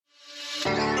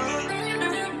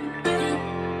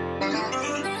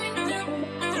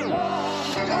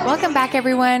Welcome back,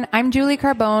 everyone. I'm Julie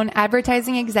Carbone,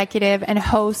 advertising executive and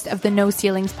host of the No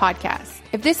Ceilings podcast.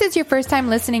 If this is your first time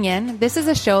listening in, this is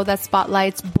a show that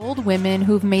spotlights bold women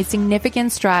who've made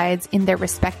significant strides in their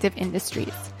respective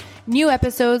industries. New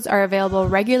episodes are available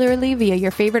regularly via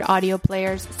your favorite audio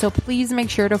players, so please make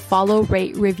sure to follow,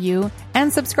 rate, review,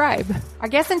 and subscribe. Our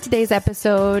guest in today's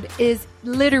episode is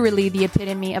literally the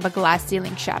epitome of a glass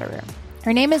ceiling shatterer.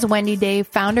 Her name is Wendy Day,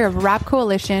 founder of Rap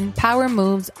Coalition, Power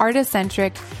Moves,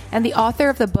 Artist-Centric, and the author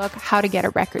of the book, How to Get a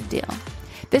Record Deal.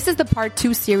 This is the part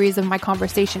 2 series of my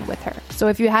conversation with her. So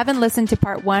if you haven't listened to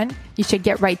part 1, you should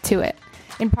get right to it.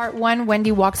 In part 1,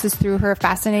 Wendy walks us through her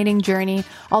fascinating journey,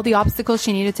 all the obstacles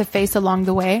she needed to face along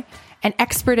the way, and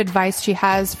expert advice she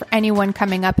has for anyone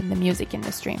coming up in the music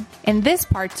industry. In this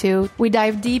part 2, we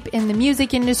dive deep in the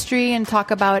music industry and talk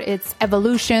about its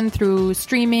evolution through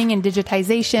streaming and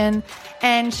digitization.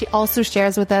 And she also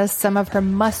shares with us some of her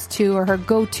must-to or her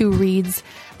go-to reads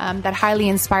that highly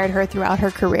inspired her throughout her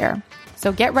career.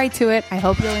 So get right to it. I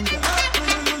hope you'll enjoy.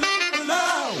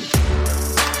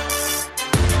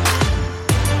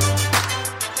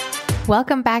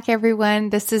 Welcome back, everyone.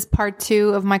 This is part 2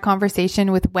 of my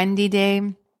conversation with Wendy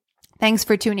Day. Thanks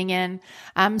for tuning in.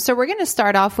 So we're going to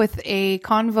start off with a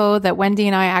convo that Wendy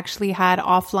and I actually had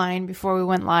offline before we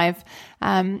went live.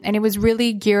 And it was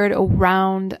really geared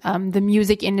around the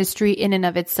music industry in and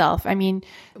of itself. I mean,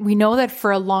 we know that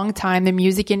for a long time, the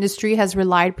music industry has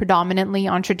relied predominantly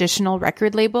on traditional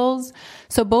record labels.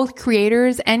 So both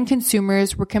creators and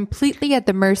consumers were completely at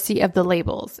the mercy of the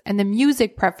labels, and the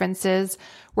music preferences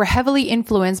were heavily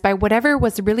influenced by whatever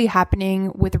was really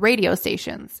happening with radio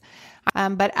stations.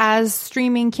 But as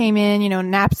streaming came in,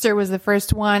 Napster was the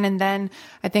first one. And then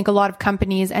I think a lot of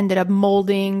companies ended up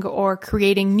molding or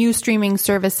creating new streaming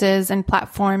services and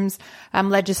platforms.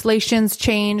 Legislations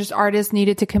changed. Artists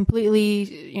needed to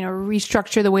completely,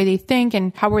 restructure the way they think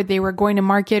and how they were going to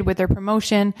market with their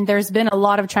promotion. There's been a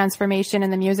lot of transformation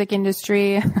in the music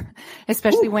industry,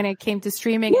 especially when it came to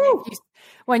streaming. And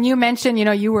when you mentioned,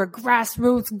 you were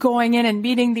grassroots going in and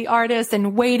meeting the artists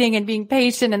and waiting and being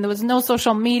patient, and there was no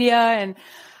social media. And,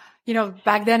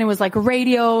 back then it was like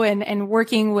radio and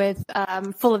working with,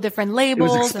 full of different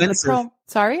labels. It was expensive.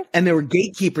 Sorry? And there were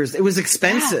gatekeepers. It was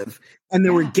expensive. Yeah. And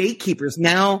there were gatekeepers.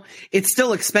 Now it's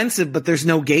still expensive, but there's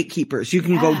no gatekeepers. You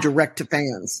can go direct to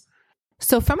fans.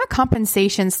 So from a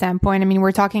compensation standpoint, I mean,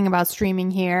 we're talking about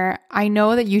streaming here. I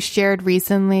know that you shared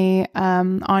recently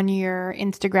on your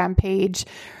Instagram page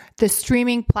the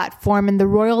streaming platform and the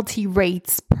royalty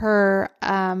rates per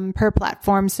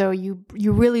platform. So you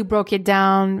really broke it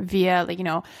down via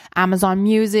Amazon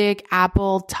Music,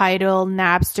 Apple, Tidal,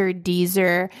 Napster,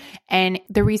 Deezer, and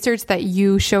the research that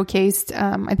you showcased.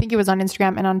 I think it was on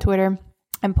Instagram and on Twitter.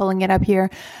 I'm pulling it up here.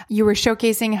 You were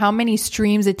showcasing how many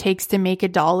streams it takes to make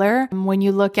 $1. When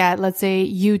you look at, let's say,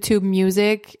 YouTube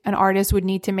Music, an artist would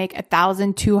need to make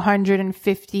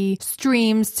 1,250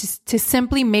 streams to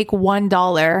simply make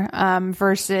 $1.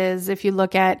 Versus if you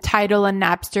look at Tidal and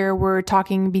Napster, we're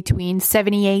talking between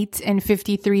 78 and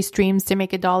 53 streams to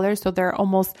make $1. So they're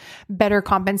almost better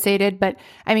compensated. But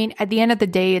I mean, at the end of the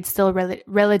day, it's still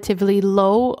relatively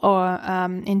low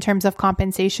in terms of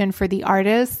compensation for the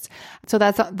artist. So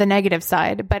that's the negative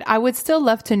side. But I would still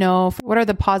love to know, what are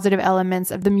the positive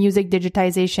elements of the music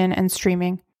digitization and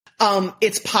streaming?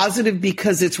 It's positive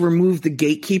because it's removed the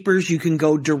gatekeepers. You can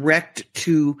go direct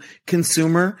to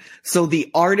consumer. So the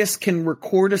artist can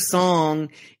record a song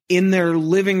in their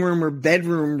living room or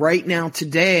bedroom right now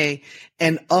today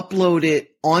and upload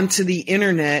it onto the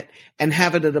internet and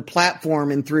have it at a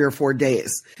platform in 3 or 4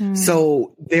 days.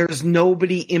 So there's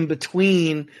nobody in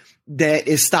between that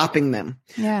is stopping them.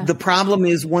 Yeah. The problem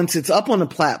is once it's up on a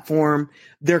platform,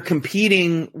 they're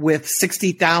competing with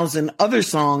 60,000 other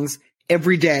songs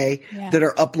every day that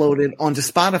are uploaded onto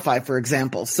Spotify, for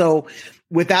example. So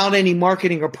without any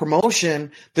marketing or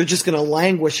promotion, they're just going to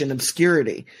languish in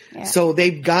obscurity. Yeah. So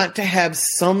they've got to have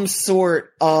some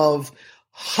sort of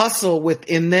hustle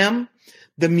within them.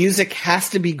 The music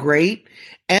has to be great,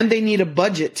 and they need a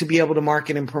budget to be able to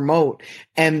market and promote.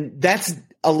 And that's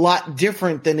a lot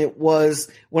different than it was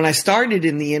when I started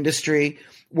in the industry,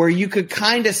 where you could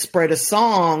kind of spread a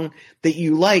song that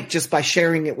you like just by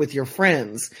sharing it with your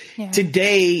friends. Yeah.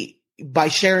 Today, by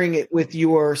sharing it with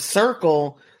your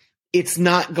circle, it's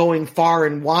not going far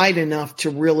and wide enough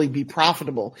to really be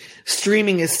profitable.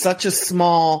 Streaming is such a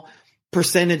small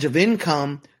percentage of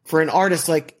income for an artist.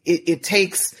 Like it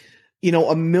takes,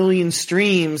 $1 million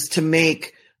streams to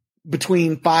make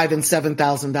between $5,000 and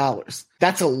 $7,000.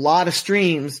 That's a lot of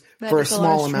streams for a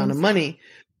small amount of money.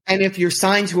 And if you're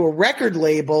signed to a record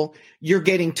label, you're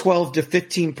getting 12 to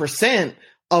 15%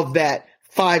 of that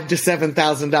 $5,000 to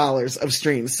 $7,000 of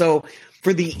streams. So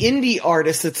for the indie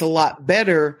artists, it's a lot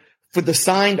better. For the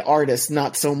signed artists,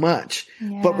 not so much.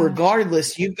 Yeah. But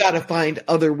regardless, you've got to find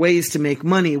other ways to make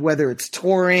money, whether it's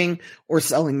touring or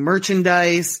selling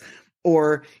merchandise,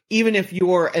 or even if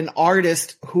you're an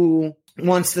artist who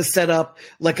wants to set up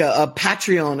like a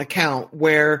Patreon account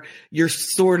where you're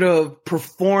sort of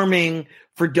performing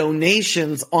for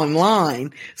donations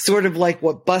online, sort of like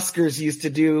what buskers used to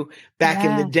do back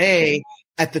in the day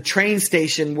at the train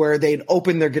station, where they'd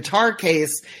open their guitar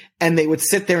case and they would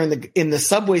sit there in the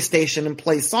subway station and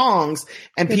play songs,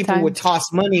 and people would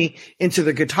toss money into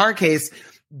the guitar case.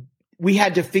 We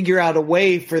had to figure out a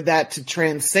way for that to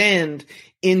transcend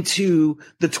into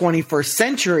the 21st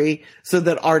century so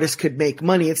that artists could make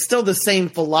money. It's still the same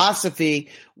philosophy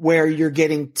where you're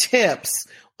getting tips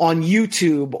on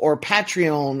YouTube or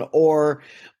Patreon or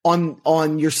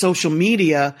on your social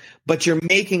media, but you're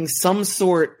making some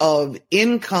sort of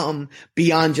income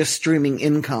beyond just streaming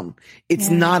income. It's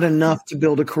not enough to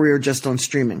build a career just on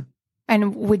streaming.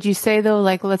 And would you say though,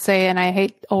 like, let's say, and I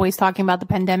hate always talking about the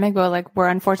pandemic, but like we're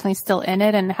unfortunately still in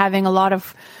it and having a lot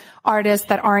of artists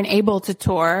that aren't able to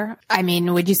tour. I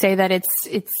mean, would you say that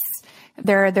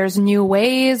there's new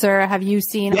ways, or have you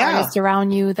seen artists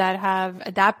around you that have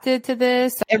adapted to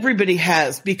this? Everybody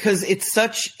has, because it's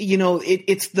such,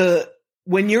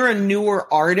 when you're a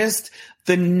newer artist,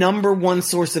 the number one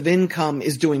source of income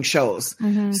is doing shows.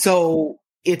 Mm-hmm. So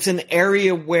it's an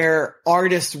area where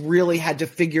artists really had to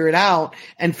figure it out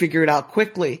and figure it out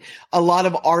quickly. A lot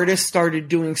of artists started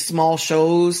doing small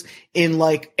shows in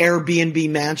like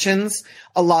Airbnb mansions.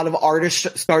 A lot of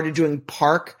artists started doing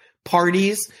park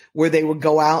parties where they would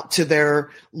go out to their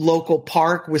local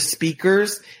park with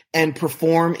speakers and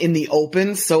perform in the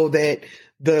open so that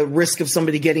the risk of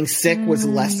somebody getting sick was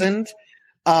lessened.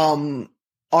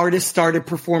 Artists started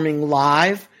performing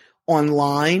live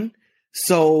online.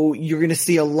 So you're going to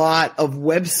see a lot of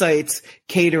websites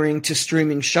catering to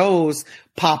streaming shows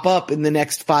pop up in the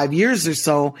next 5 years or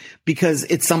so, because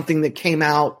it's something that came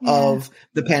out of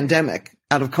the pandemic,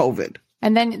 out of COVID.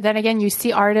 And then again, you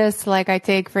see artists like, I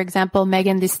take, for example,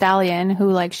 Megan Thee Stallion, who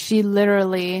like, she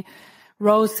literally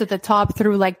rose to the top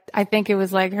through like, I think it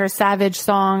was like her Savage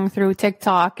song through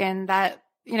TikTok. And that,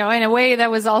 in a way that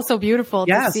was also beautiful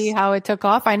to see how it took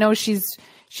off. I know she's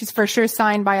for sure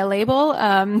signed by a label.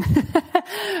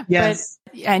 Yes.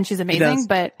 And she's amazing,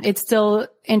 but it's still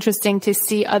interesting to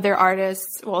see other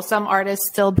artists. Well, some artists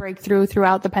still break through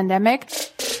throughout the pandemic.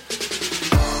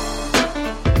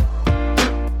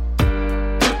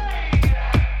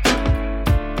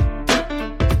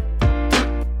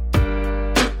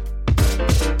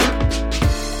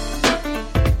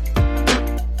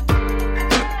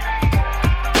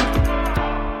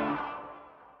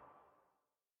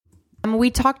 We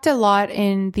talked a lot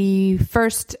in the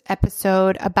first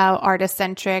episode about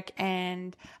Artist-Centric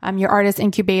and your artist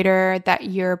incubator that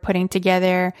you're putting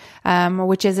together,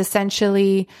 which is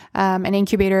essentially an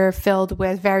incubator filled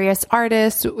with various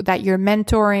artists that you're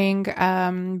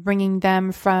mentoring, bringing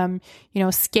them from,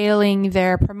 scaling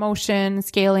their promotion,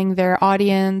 scaling their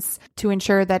audience to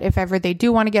ensure that if ever they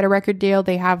do want to get a record deal,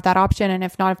 they have that option. And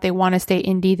if not, if they want to stay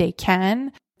indie, they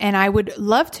can. And I would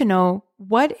love to know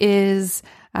what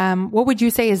would you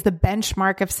say is the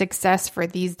benchmark of success for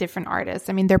these different artists?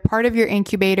 I mean, they're part of your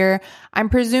incubator. I'm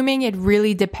presuming it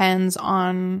really depends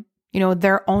on,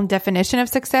 their own definition of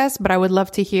success, but I would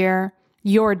love to hear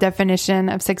your definition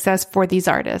of success for these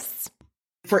artists.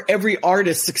 For every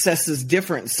artist, success is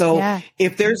different. So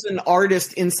if there's an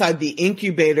artist inside the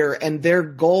incubator and their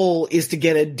goal is to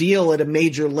get a deal at a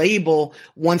major label,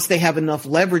 once they have enough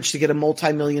leverage to get a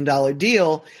multi-million-dollar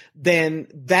deal, then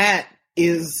that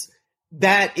is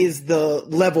the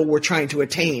level we're trying to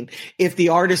attain. If the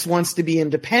artist wants to be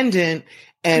independent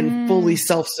and fully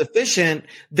self-sufficient,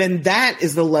 then that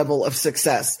is the level of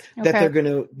success that they're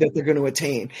going to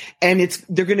attain. And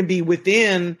they're going to be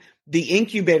within the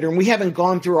incubator. And we haven't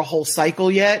gone through a whole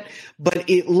cycle yet, but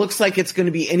it looks like it's going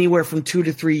to be anywhere from 2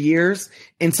 to 3 years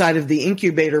inside of the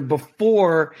incubator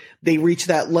before they reach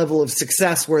that level of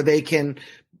success where they can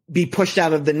be pushed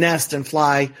out of the nest and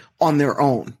fly on their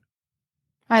own.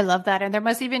 I love that. And there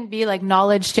must even be like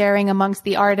knowledge sharing amongst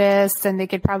the artists, and they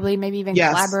could probably maybe even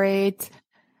collaborate.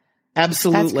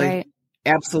 Absolutely. That's great.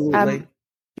 Absolutely.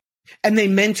 And they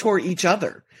mentor each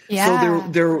other.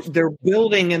 Yeah. So they're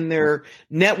building and they're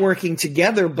networking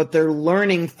together, but they're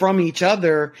learning from each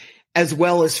other as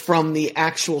well as from the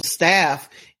actual staff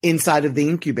inside of the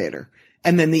incubator.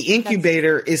 And then the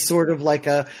incubator is sort of like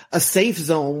a safe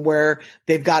zone where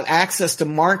they've got access to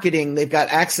marketing, they've got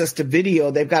access to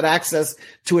video, they've got access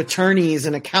to attorneys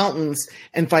and accountants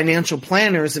and financial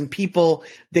planners and people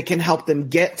that can help them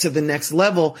get to the next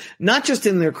level, not just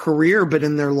in their career, but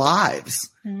in their lives.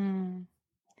 Mm.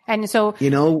 And so,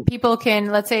 people can,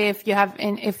 let's say if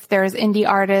there's indie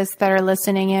artists that are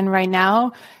listening in right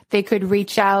now, they could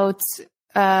reach out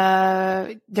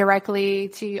directly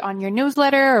to on your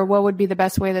newsletter, or what would be the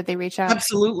best way that they reach out?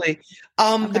 Absolutely.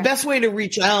 The best way to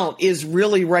reach out is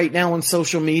really right now on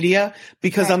social media,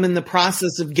 because I'm in the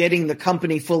process of getting the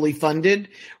company fully funded.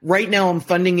 Right now I'm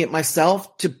funding it myself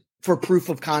for proof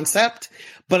of concept,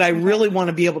 but I really want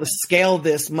to be able to scale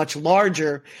this much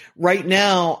larger. Right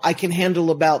now I can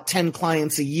handle about 10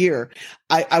 clients a year.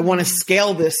 I want to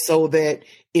scale this so that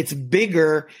it's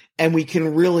bigger and we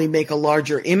can really make a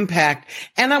larger impact.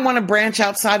 And I want to branch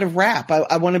outside of rap.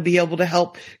 I want to be able to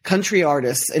help country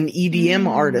artists and EDM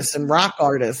artists and rock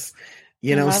artists,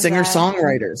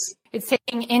 singer-songwriters. It's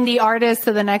taking indie artists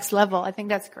to the next level. I think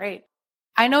that's great.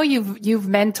 I know you've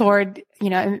mentored,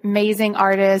 amazing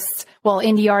artists,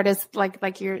 indie artists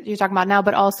like you're talking about now,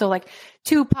 but also like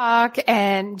Tupac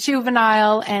and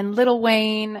Juvenile and Lil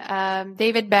Wayne,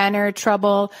 David Banner,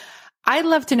 Trouble. I'd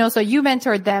love to know, so you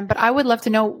mentored them, but I would love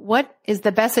to know what is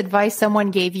the best advice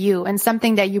someone gave you and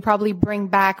something that you probably bring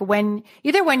back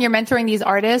either when you're mentoring these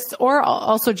artists or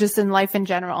also just in life in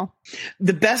general.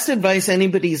 The best advice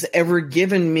anybody's ever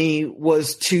given me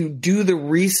was to do the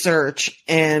research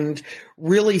and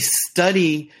really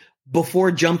study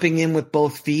before jumping in with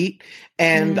both feet.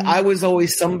 And I was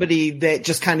always somebody that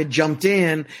just kind of jumped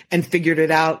in and figured it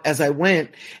out as I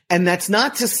went. And that's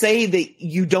not to say that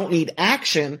you don't need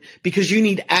action, because you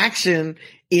need action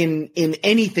in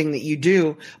anything that you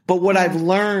do. But what I've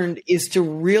learned is to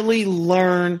really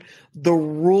learn the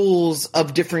rules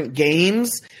of different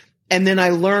games. And then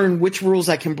I learn which rules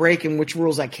I can break and which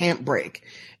rules I can't break.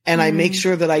 And I make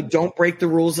sure that I don't break the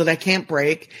rules that I can't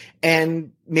break.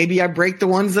 And maybe I break the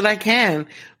ones that I can,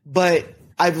 but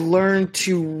I've learned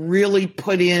to really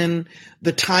put in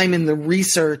the time and the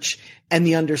research and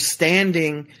the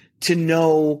understanding to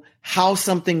know how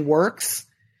something works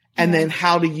and then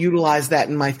how to utilize that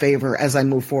in my favor as I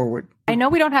move forward. I know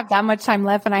we don't have that much time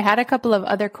left, and I had a couple of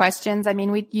other questions. I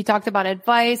mean, you talked about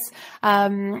advice.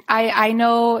 I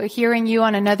know hearing you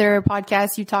on another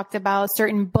podcast, you talked about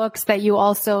certain books that you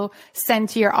also send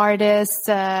to your artists,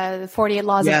 48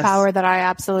 Laws of Power, that I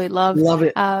absolutely love. Love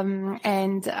it.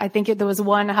 And I think there was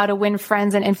one, How to Win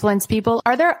Friends and Influence People.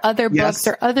 Are there other books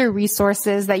or other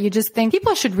resources that you just think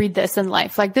people should read this in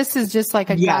life? Like, this is just like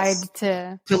a guide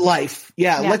to life.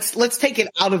 Yeah. Let's take it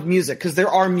out of music, because there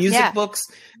are music books,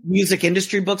 music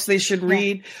industry books they should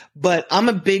read, but I'm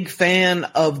a big fan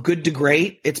of Good to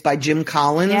Great. It's by Jim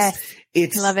Collins.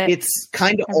 Yes. Love it. It's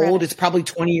kind of old. It's probably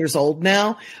 20 years old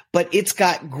now, but it's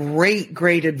got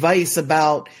great advice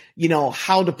about,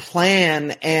 how to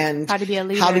plan and how to be a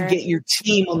leader, how to get your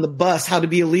team on the bus, how to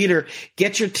be a leader,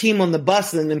 get your team on the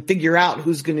bus and then figure out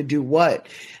who's going to do what.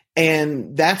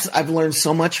 And I've learned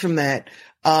so much from that.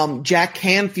 Jack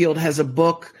Canfield has a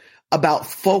book about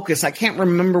focus. I can't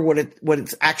remember what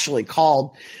it's actually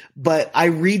called, but I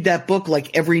read that book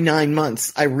like every 9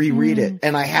 months. I reread it,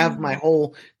 and I have my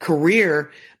whole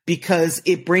career because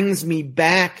it brings me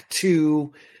back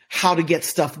to how to get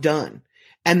stuff done.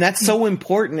 And that's so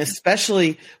important,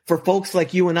 especially for folks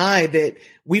like you and I, that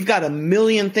we've got a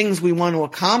million things we want to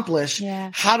accomplish.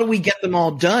 How do we get them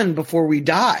all done before we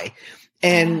die?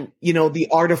 And, The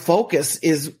Art of Focus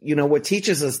is, what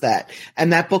teaches us that.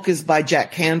 And that book is by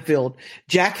Jack Canfield.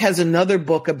 Jack has another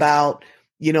book about,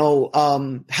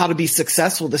 how to be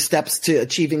successful, the steps to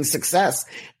achieving success.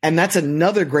 And that's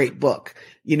another great book.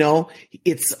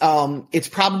 It's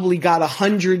probably got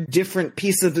 100 different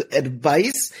pieces of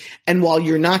advice. And while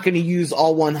you're not going to use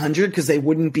all 100 because they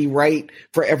wouldn't be right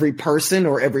for every person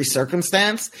or every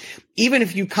circumstance, even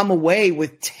if you come away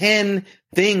with 10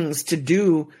 things to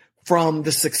do from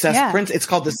the success it's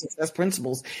called the success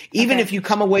principles. Even if you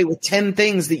come away with 10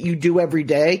 things that you do every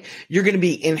day, you're going to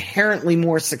be inherently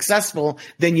more successful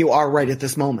than you are right at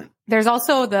this moment. There's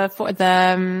also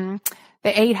the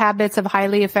 8 Habits of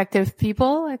Highly Effective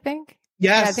People, I think.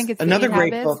 Yes. I think it's another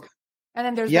great book. And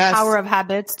then there's The Power of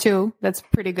Habits too. That's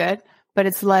pretty good, but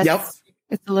it's less,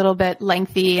 it's a little bit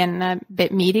lengthy and a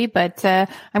bit meaty, but I'm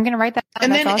going to write that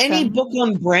down. And then any book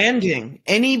on branding,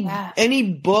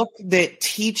 any book that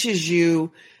teaches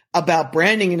you about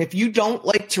branding. And if you don't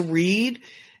like to read,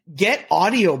 get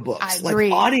audiobooks. I agree.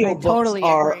 Audiobooks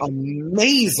are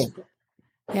amazing.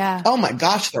 Yeah. Oh my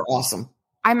gosh, they're awesome.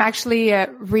 I'm actually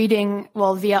reading,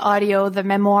 via audio, the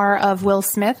memoir of Will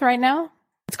Smith right now.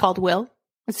 It's called Will.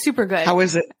 It's super good. How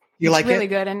is it? You like it? It's really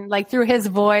good. And like through his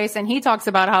voice, and he talks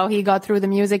about how he got through the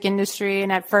music industry.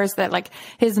 And at first that like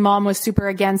his mom was super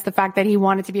against the fact that he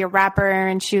wanted to be a rapper.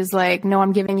 And she was like, no,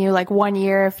 I'm giving you like 1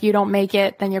 year. If you don't make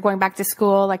it, then you're going back to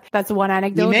school. Like that's one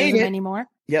anecdote. He made it. Anymore.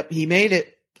 Yep. He made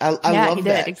it. I love he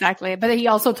that. did, exactly. But he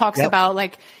also talks about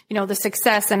like, the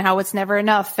success and how it's never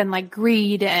enough and like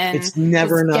greed and it's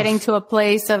never enough. Getting to a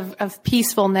place of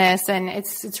peacefulness. And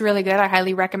it's really good. I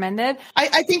highly recommend it.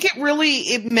 I think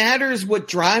it matters what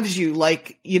drives you.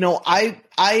 Like,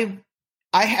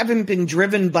 I haven't been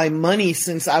driven by money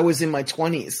since I was in my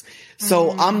 20s.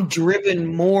 So I'm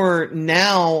driven more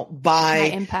now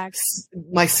by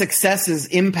my success is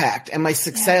impact, and my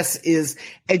success is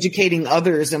educating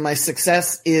others, and my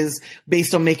success is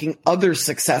based on making others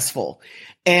successful.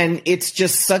 And it's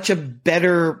just such a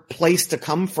better place to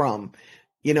come from.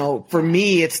 For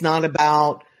me, it's not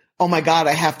about, oh my God,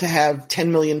 I have to have $10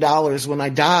 million when I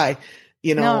die.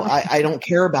 I don't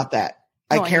care about that.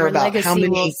 I care about how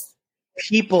many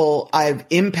people I've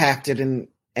impacted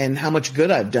and how much good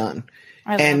I've done.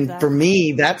 And for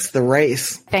me, that's the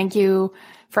race. Thank you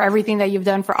for everything that you've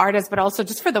done for artists, but also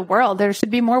just for the world. There should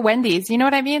be more Wendy's. You know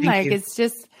what I mean? Thank you. It's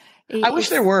just, I wish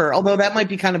there were, although that might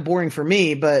be kind of boring for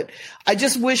me, but I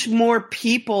just wish more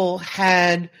people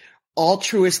had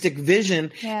altruistic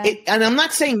vision. Yeah. And I'm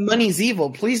not saying money's evil.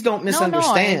 Please don't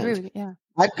misunderstand. No, I agree with you.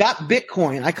 I've got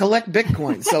Bitcoin. I collect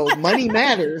Bitcoin. So money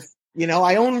matters.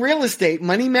 I own real estate.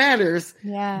 Money matters.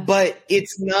 Yeah. But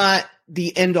it's not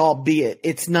the end all be it.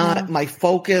 It's not my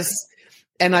focus.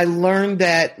 And I learned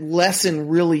that lesson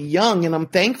really young, and I'm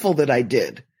thankful that I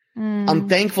did. I'm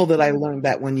thankful that I learned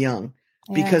that when young,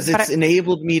 because it's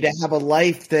enabled me to have a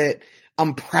life that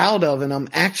I'm proud of, and I'm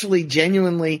actually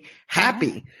genuinely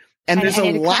happy. And there's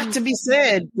a lot to be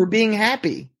said for being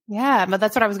happy. Yeah, but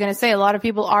that's what I was going to say. A lot of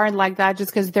people aren't like that just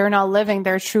because they're not living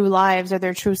their true lives or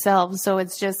their true selves. So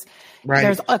it's just,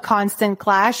 there's a constant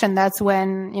clash, and that's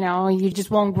when, you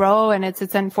just won't grow, and it's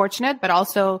unfortunate, but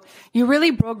also you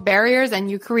really broke barriers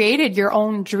and you created your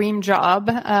own dream job.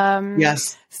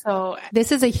 Yes. So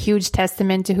this is a huge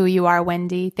testament to who you are,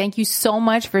 Wendy. Thank you so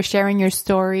much for sharing your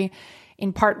story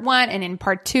in part 1 and in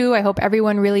part 2. I hope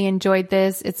everyone really enjoyed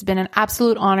this. It's been an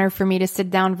absolute honor for me to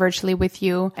sit down virtually with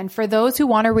you. And for those who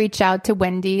want to reach out to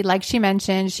Wendy, like she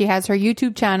mentioned, she has her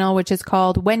YouTube channel, which is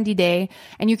called Wendy Day.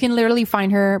 And you can literally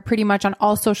find her pretty much on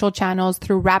all social channels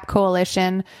through Rap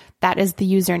Coalition. That is the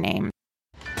username.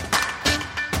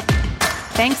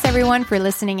 Thanks everyone for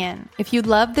listening in. If you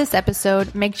loved this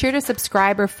episode, make sure to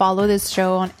subscribe or follow this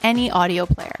show on any audio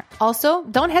player. Also,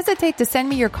 don't hesitate to send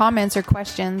me your comments or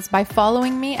questions by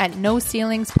following me at No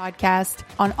Ceilings Podcast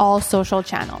on all social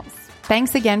channels.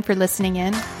 Thanks again for listening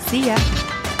in. See ya.